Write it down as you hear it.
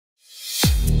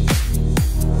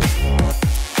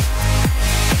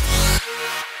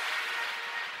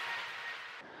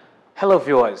Hello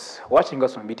viewers, watching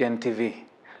us on BTN TV.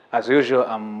 As usual,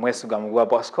 I'm Wesugamugwa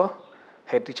Bosco,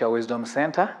 Head Teacher Wisdom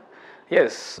Center.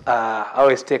 Yes, I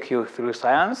always take you through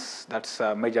science, that's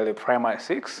majorly primary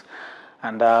 6.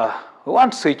 And we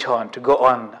want to switch on, to go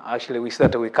on. Actually, we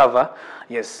said we cover,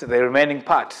 yes, the remaining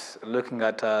parts, looking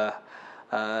at the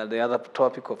other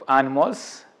topic of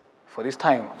animals for this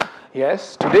time.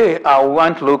 Yes, today I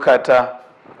want to look at the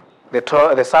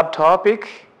subtopic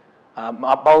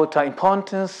about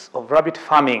importance of rabbit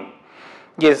farming.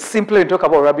 Yes, simply talk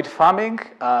about rabbit farming,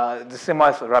 the same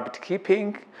as rabbit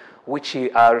keeping, which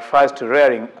refers to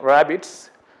rearing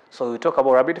rabbits. So we talk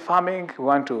about rabbit farming. We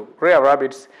want to rear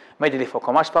rabbits majorly for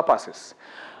commercial purposes.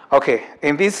 Okay,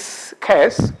 in this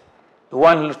case, we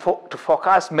want to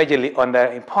focus majorly on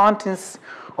the importance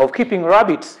of keeping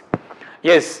rabbits.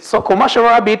 Yes, so commercial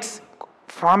rabbits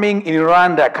farming in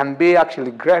Rwanda can be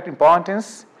actually great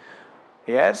importance.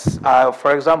 Yes,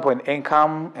 for example, in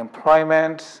income,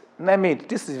 employment, name it.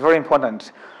 This is very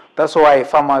important. That's why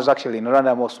farmers actually in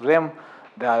Rwanda, most of them,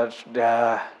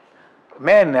 the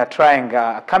men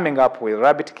are coming up with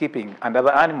rabbit keeping and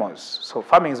other animals. So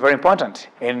farming is very important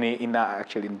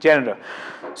actually in general.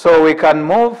 So we can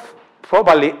move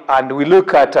properly and we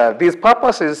look at these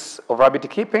purposes of rabbit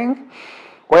keeping,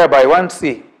 whereby one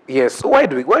see, yes, why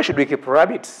should we keep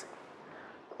rabbits?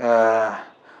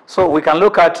 So we can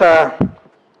look at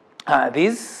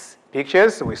these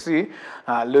pictures. We see,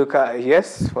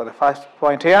 yes, for the first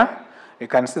point here, you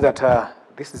can see that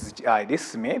this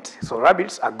is meat. So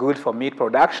rabbits are good for meat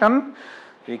production.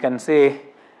 You can say,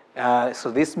 so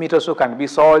this meat also can be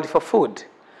sold for food.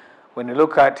 When you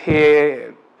look at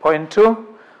here, point 2,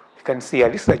 you can see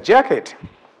this is a jacket.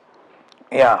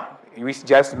 Yeah, which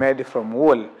just made from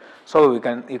wool. So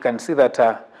you can see that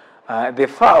the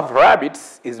fur of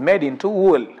rabbits is made into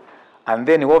wool and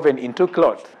then woven into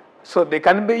cloth. So they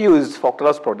can be used for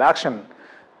cloth production.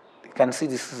 You can see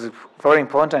this is very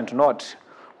important to note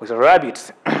with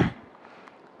rabbits.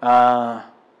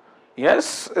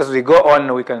 Yes, as we go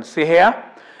on, we can see here,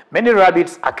 many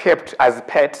rabbits are kept as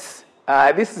pets.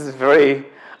 This is very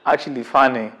actually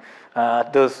funny.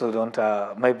 Those who don't,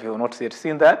 maybe have not yet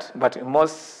seen that, but there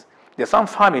are some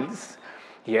families,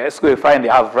 yes, we find they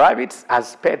have rabbits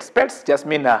as pets. Pets just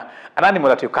mean an animal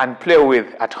that you can play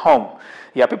with at home.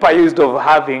 Yeah, people are used to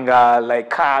having like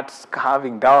cats,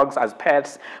 having dogs as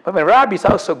pets, but rabbits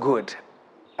are also good.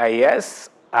 Yes,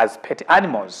 as pet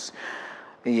animals.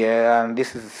 Yeah, and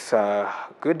this is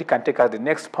good. You can take us the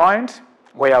next point,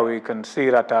 where we can see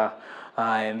that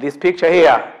in this picture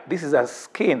here, this is a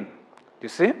skin, you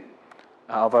see,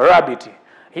 of a rabbit.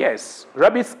 Yes,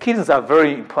 rabbit skins are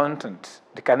very important.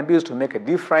 They can be used to make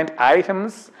different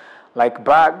items like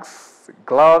bags,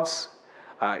 gloves,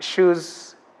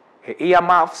 shoes,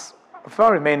 earmuffs,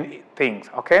 very many things,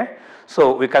 okay?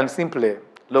 So we can simply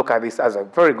look at this as a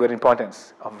very good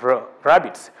importance of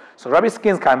rabbits. So rabbit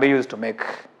skins can be used to make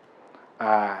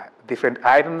different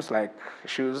items like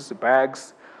shoes,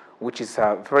 bags, which is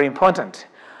very important.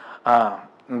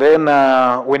 Then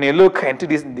when you look into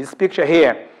this picture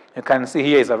here, you can see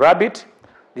here is a rabbit.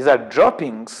 These are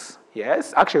droppings.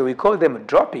 Yes, actually we call them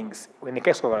droppings. In the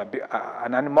case of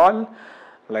an animal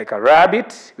like a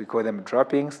rabbit, we call them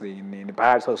droppings. In the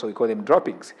birds also we call them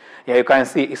droppings. Yeah, you can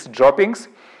see it's droppings.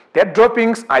 Their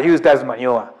droppings are used as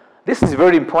manure. This is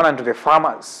very important to the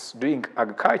farmers doing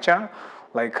agriculture,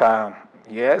 like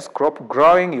yes, crop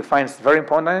growing. You find it's very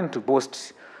important to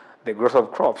boost the growth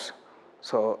of crops.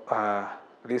 So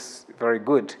this is very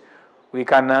good. We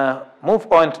can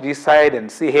move on to this side and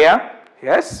see here.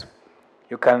 Yes,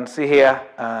 you can see here.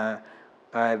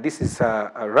 This is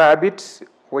a rabbit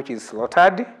which is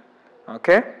slaughtered.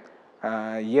 Okay.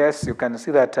 Yes, you can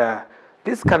see that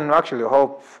this can actually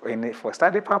help for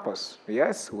study purpose.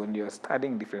 Yes, when you're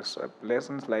studying different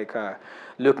lessons like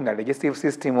looking at the digestive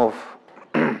system of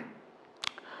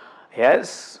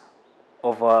yes,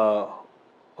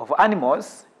 of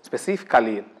animals,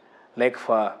 specifically like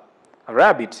for a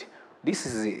rabbit. This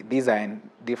is design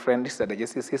different. This is the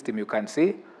digestive system you can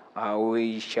see.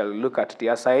 We shall look at the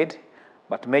other side,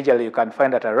 but majorly you can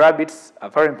find that rabbits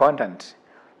are very important.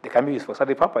 They can be used for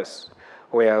study purpose,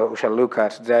 where we shall look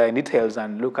at the details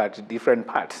and look at different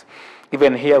parts.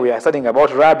 Even here we are studying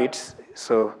about rabbits,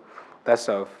 so that's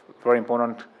a very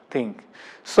important thing.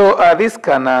 So this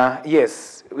can,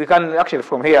 yes, we can actually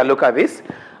from here look at this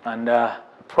and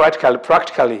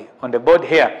practically on the board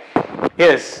here.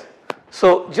 Yes,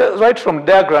 so just right from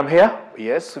diagram here,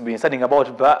 yes, we've been studying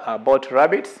about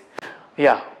rabbits.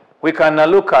 Yeah, we can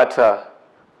look at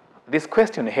this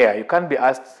question here. You can be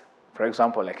asked, for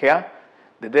example, like here,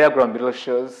 the diagram below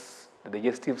shows the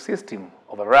digestive system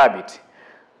of a rabbit.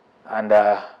 And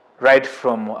right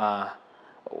from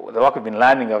the work we've been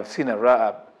learning. I've seen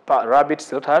a rabbit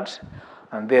slaughtered,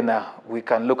 and then we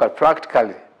can look at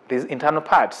practically these internal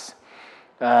parts.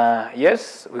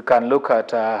 Yes, we can look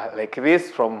at like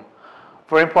this from,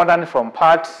 very important, from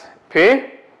part P,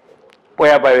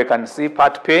 whereby we can see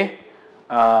part P,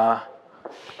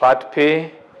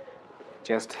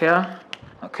 just here,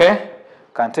 okay?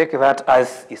 Can take that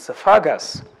as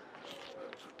esophagus.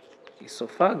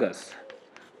 Esophagus.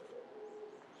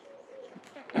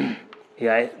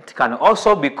 Yeah, it can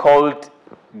also be called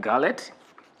gullet,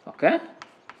 okay?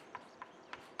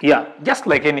 Yeah, just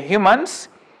like in humans,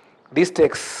 this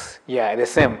takes, yeah, the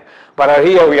same. But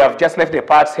here we have just left the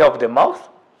parts here of the mouth,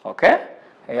 okay?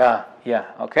 Yeah,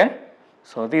 okay?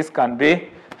 So this can be,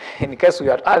 in case we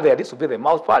are there, this will be the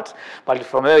mouth parts. But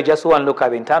from there, you just want to look at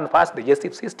the internal parts, the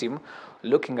digestive system,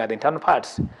 looking at the internal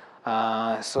parts.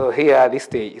 So here, this is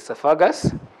the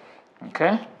esophagus,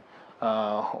 okay?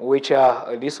 Which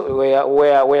are this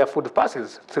where food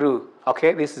passes through.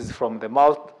 Okay, this is from the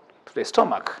mouth to the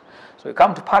stomach. So we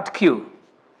come to part Q.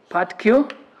 Part Q.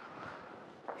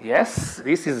 Yes,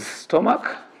 this is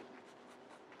stomach.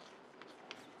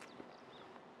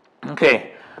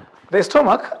 Okay, the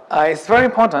stomach is very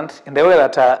important in the way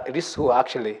that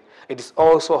it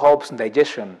also helps in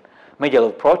digestion, major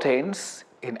of proteins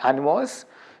in animals.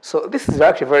 So this is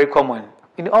actually very common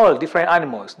in all different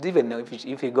animals. Even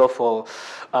if you go for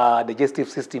digestive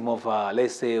system of,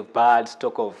 let's say, birds,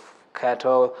 talk of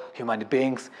cattle, human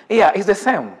beings, yeah, it's the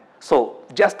same. So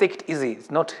just take it easy.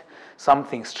 It's not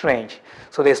something strange.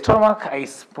 So the stomach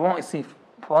is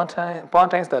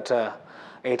important that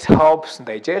it helps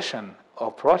digestion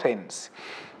of proteins.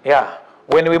 Yeah.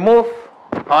 When we move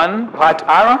on, part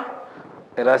R,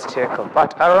 let us check on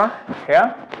part R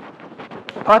here.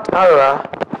 Part R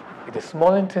is the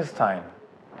small intestine.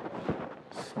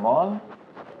 Small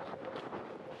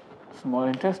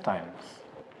intestines.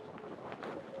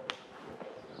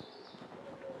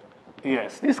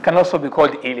 Yes, this can also be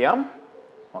called ileum,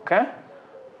 okay?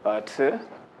 But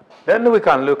then we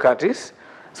can look at this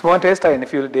small intestine.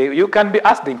 If you can be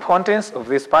asked the importance of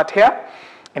this part here.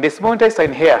 In the small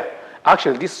intestine here,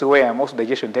 actually this is where most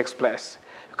digestion takes place.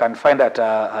 You can find that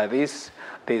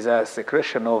there's a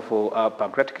secretion of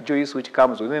pancreatic juice which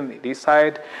comes within this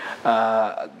side,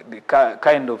 the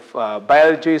kind of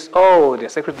bile juice. Oh, they're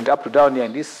secreted up to down here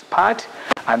in this part,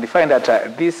 and they find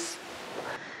that this.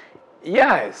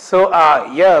 Yeah. So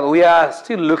yeah, we are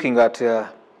still looking at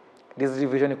these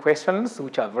revision questions,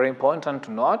 which are very important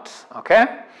to note. Okay.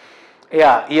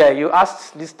 Yeah. You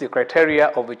asked this the criteria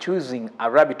of choosing a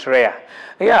rabbit rear.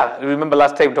 Yeah. Remember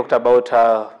last time we talked about.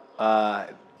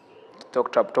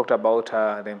 Talked about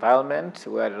the environment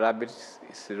where the rabbit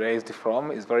is raised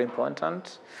from is very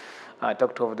important.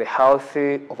 Talked of the health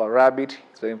of a rabbit.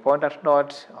 It's very important to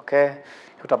note. Okay.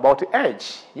 Talked about the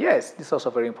age. Yes, this is also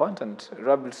very important.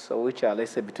 Rabbits which are,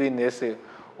 let's say, between, let's say,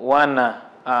 1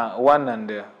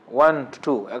 to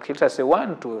 2. Actually, let's say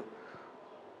 1 to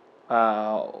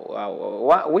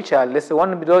which are, let's say,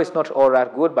 1 below is not all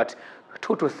that good, but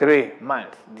 2 to 3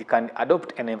 months they can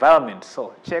adopt an environment.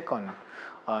 So check on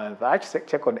that,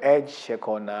 check on age, check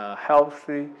on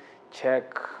healthy,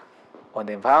 check on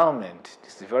the environment.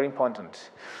 This is very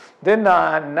important. Then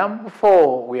number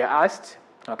 4, we are asked,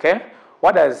 okay,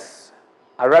 what does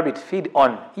a rabbit feed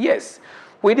on? Yes,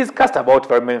 we discussed about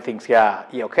very many things here.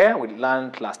 Yeah, okay, we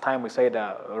learned last time, we said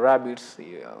rabbits,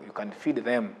 you can feed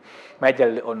them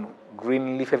majorly on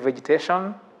green leafy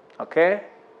vegetation, okay?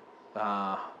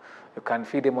 You can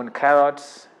feed them on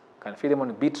carrots, you can feed them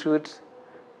on beetroot,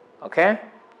 okay?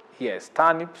 Yes,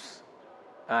 turnips,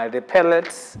 the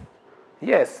pellets,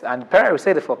 yes, and we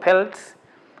said for pellets,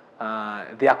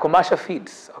 they are commercial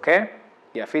feeds, okay?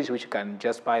 They are feeds which you can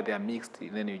just buy, they are mixed,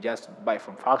 and then you just buy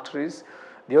from factories.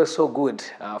 They're also good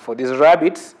for these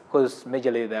rabbits because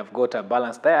majorly they have got a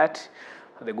balanced diet.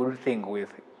 The good thing with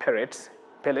pellets.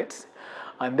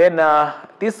 And then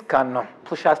this can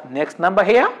push us next number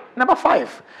here. Number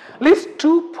 5. List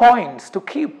 2 points to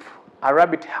keep a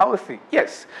rabbit healthy.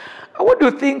 Yes. What do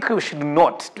you think we should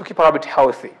note to keep a rabbit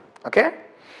healthy? Okay.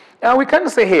 Now we can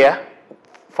say here,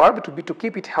 for a rabbit to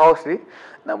keep it healthy,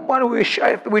 number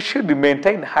 1, we should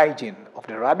maintain hygiene of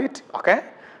the rabbit. Okay.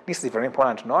 This is very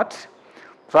important to note.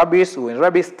 When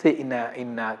rabbits stay in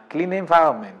a clean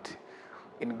environment,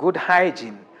 in good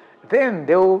hygiene, then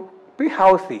they will be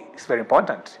healthy. It's very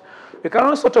important. We can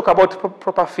also talk about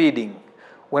proper feeding.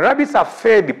 When rabbits are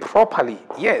fed properly,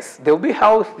 yes, they'll be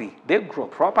healthy. They grow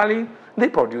properly. They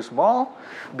produce more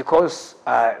because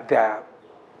they are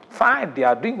fine. They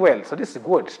are doing well. So this is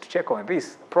good to check on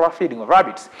this proper feeding of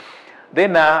rabbits.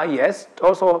 Then yes,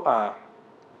 also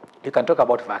you can talk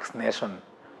about vaccination.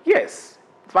 Yes,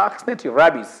 vaccinate your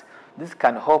rabbits. This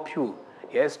can help you,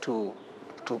 yes, to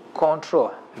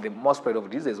control the more spread of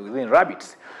diseases within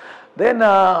rabbits. Then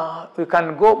we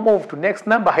can move to next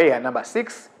number here, number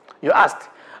 6. You asked,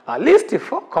 list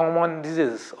 4 common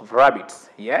diseases of rabbits.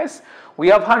 Yes, we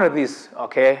have heard this,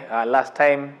 okay. Last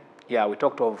time, yeah, we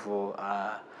talked of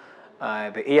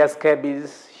the ear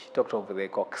scabies, we talked of the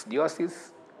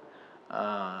coccidiosis,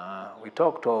 we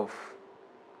talked of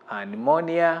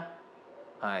pneumonia,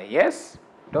 yes.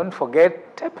 Don't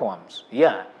forget tapeworms.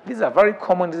 Yeah, these are very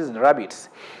common diseases in rabbits.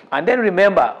 And then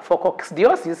remember, for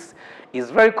coccidiosis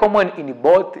is very common in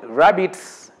both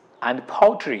rabbits and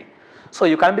poultry. So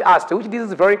you can be asked, which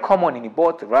disease is very common in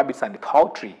both rabbits and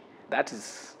poultry? That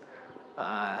is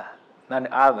none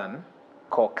other than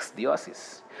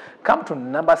coccidiosis. Come to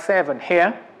number 7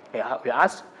 here. We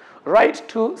asked, write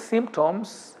 2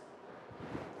 symptoms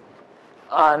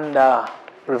and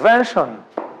prevention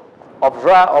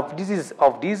of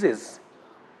diseases,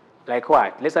 like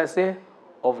what? Let's say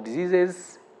of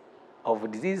disease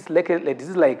like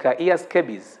ear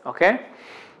scabies. Okay,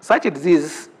 such a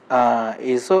disease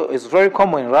is very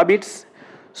common in rabbits.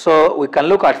 So we can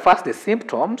look at first the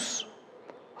symptoms.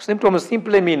 Symptoms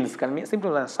simply means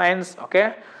symptoms and signs.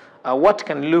 Okay, what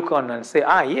can you look on and say,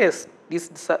 yes,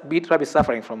 this rabbit is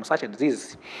suffering from such a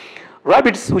disease.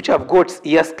 Rabbits which have got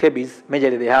ear scabies,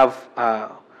 majorly they have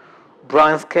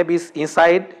brown scabs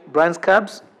inside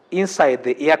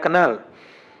the ear canal.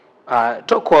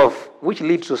 Talk of which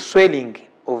leads to swelling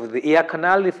of the ear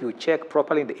canal. If you check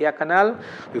properly in the ear canal,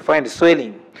 you find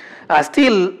swelling.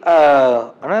 Still,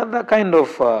 another kind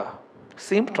of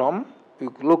symptom,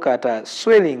 you look at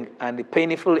swelling and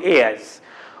painful ears.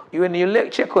 When you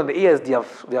check on the ears, they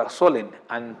are swollen,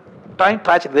 and trying to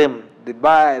touch them, the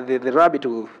rabbit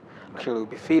will actually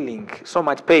be feeling so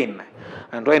much pain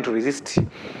and trying to resist.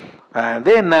 And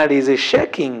then there is a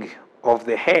shaking of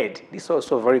the head. This is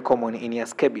also very common in ear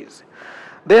scabies.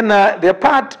 Then the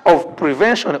part of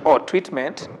prevention or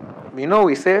treatment,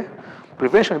 we say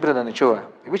prevention is better than the cure,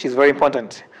 which is very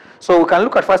important. So we can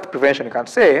look at first prevention. You can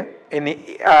say in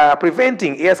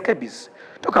preventing ear scabies,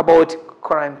 talk about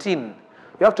quarantine.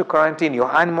 You have to quarantine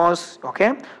your animals,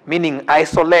 okay? Meaning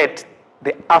isolate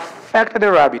the affected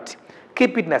rabbit,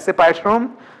 keep it in a separate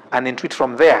room, and then treat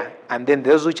from there. And then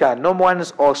those which are normal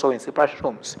ones also in separate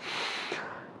rooms.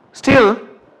 Still,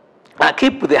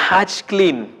 keep the hatch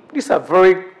clean. This is a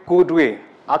very good way,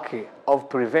 okay, of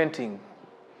preventing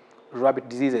rabbit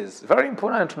diseases. Very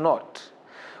important to note.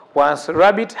 Once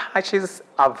rabbit hatches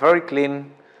are very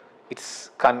clean, it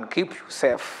can keep you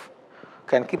safe,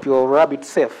 can keep your rabbit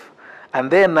safe. And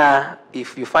then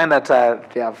if you find that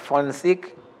they are fallen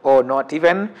sick or not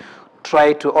even,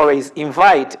 try to always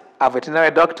invite a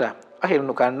veterinary doctor. Actually,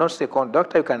 you cannot say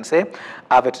doctor, you can say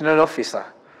a veterinary officer.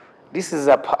 This is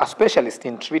a specialist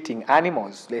in treating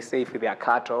animals. Let's say if they are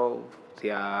cattle,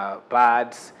 they are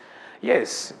birds.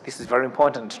 Yes, this is very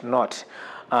important to note.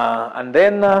 And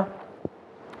then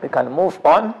we can move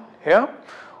on here.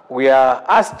 We are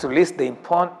asked to list the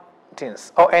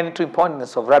importance or any two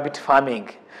importance of rabbit farming.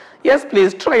 Yes,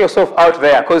 please try yourself out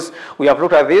there, because we have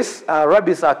looked at this.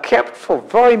 Rabbits are kept for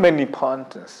very many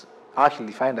importance. I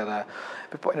actually find that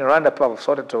people in Rwanda have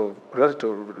started to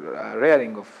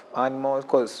rearing of animals,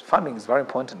 because farming is very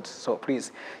important. So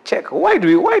please check. What do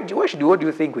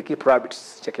you think we keep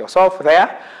rabbits? Check yourself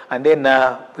there, and then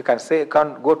we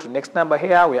can go to next number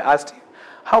here. We asked,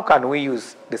 how can we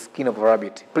use the skin of a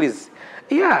rabbit? Please,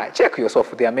 check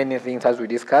yourself. There are many things as we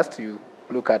discussed. You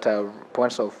look at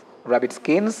points of rabbit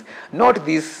skins. Note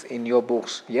this in your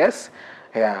books. Yes,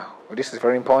 this is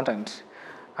very important.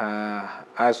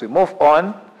 As we move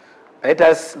on, let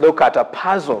us look at a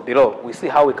puzzle below. We see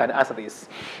how we can answer this.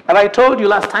 And I told you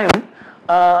last time,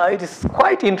 it is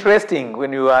quite interesting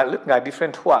when you are looking at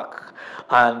different work,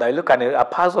 and I look at a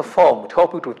puzzle form to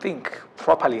help you to think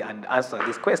properly and answer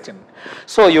this question.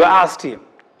 So you asked him,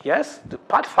 yes, the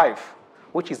part 5,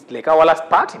 which is like our last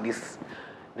part in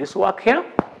this work here.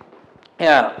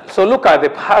 Yeah. So look at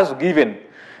the puzzle given.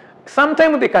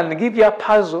 Sometimes they can give you a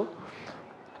puzzle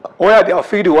where they are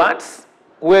filled words,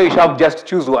 where you have just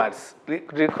choose words.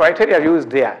 The criteria used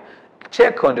there.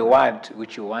 Check on the word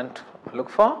which you want to look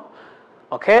for.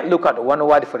 Okay, look at one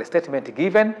word for the statement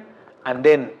given, and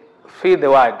then fill the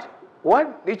word.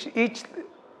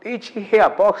 Each here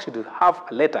box should have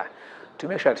a letter to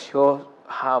make sure that you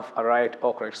have a right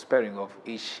or correct spelling of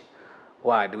each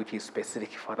word which is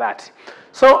specific for that.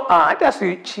 So let us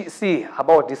see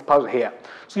about this puzzle here.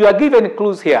 So you are given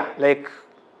clues here, like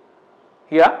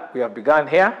here we have begun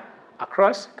here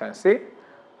across. You can see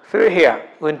through here.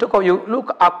 When you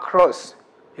look across,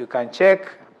 you can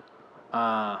check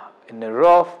in a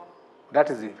row, that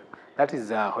is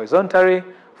horizontally.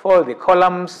 Follow the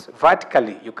columns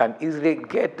vertically. You can easily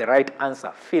get the right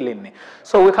answer, fill in.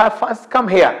 So we can first come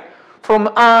here. From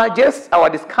just our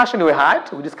discussion we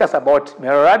had, we discussed about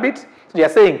male rabbit. So we are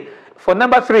saying, for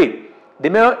number 3, the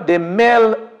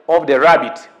male of the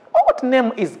rabbit. What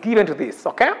name is given to this,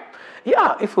 okay?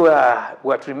 Yeah, if we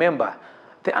were to remember,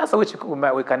 the answer which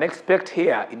we can expect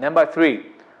here in number 3,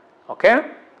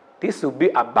 okay? This will be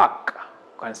a buck.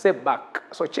 You can say buck.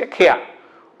 So check here.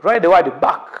 Write the word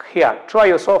buck here. Try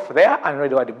yourself there and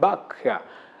write the word buck here.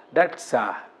 That's,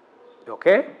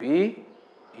 okay, B-U-C-K.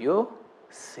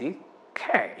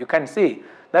 You can see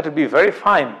that will be very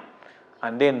fine.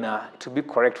 And then to be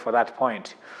correct for that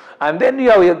point. And then we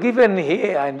are given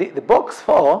here, and the box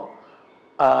 4,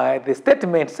 the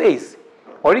statement says,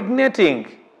 originating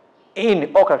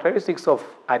in or characteristics of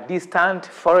a distant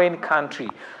foreign country.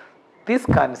 This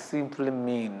can simply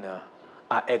mean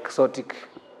exotic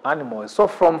animals. So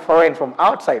from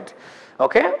outside,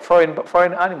 okay,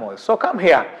 foreign animals. So come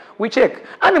here, we check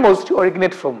animals to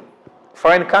originate from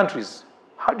foreign countries.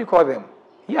 How do you call them?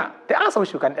 Yeah, the answer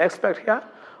which you can expect here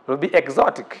will be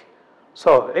exotic.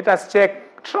 So let us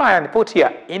check, try and put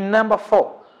here in number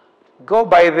 4. Go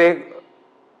by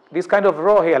this kind of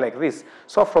row here like this.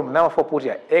 So from number 4, put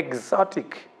here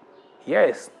exotic.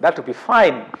 Yes, that will be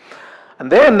fine.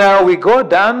 And then now we go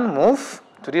down, move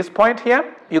to this point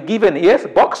here. You're given, yes,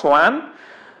 box 1.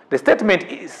 The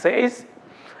statement says,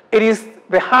 it is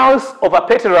the house of a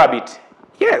pet rabbit.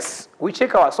 Yes, we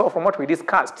check ourselves from what we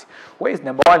discussed. Where is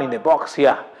number 1 in the box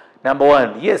here? Number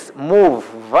 1, yes, move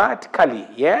vertically.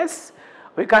 Yes,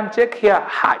 we can check here,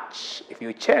 hatch. If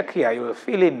you check here, you will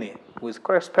fill in with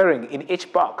correct spelling in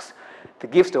each box.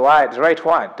 It gives the right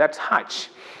word. That's hatch.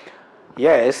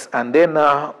 Yes, and then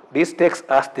this takes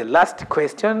us the last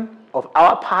question of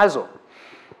our puzzle.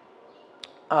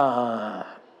 The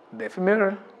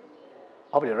female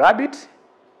of the rabbit.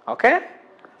 Okay?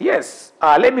 Yes.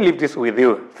 Let me leave this with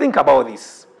you. Think about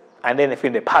this, and then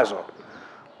fill the puzzle.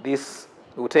 This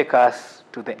will take us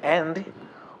to the end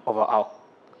of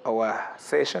our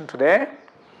session today.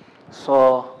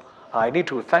 So I need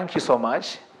to thank you so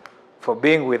much for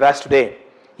being with us today.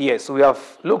 Yes, we have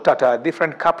looked at a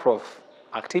different couple of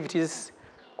activities,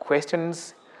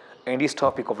 questions in this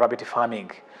topic of rabbit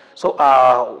farming. So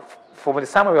from the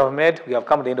summary we have made, we have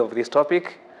come to the end of this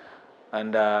topic.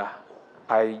 And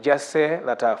I just say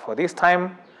that for this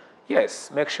time,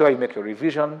 yes, make sure you make your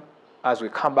revision. As we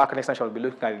come back next time, we'll be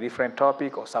looking at a different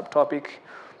topic or subtopic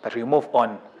that we move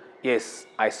on. Yes,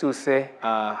 I still say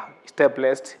stay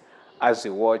blessed as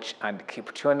you watch and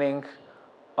keep tuning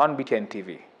on BTN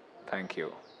TV. Thank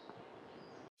you.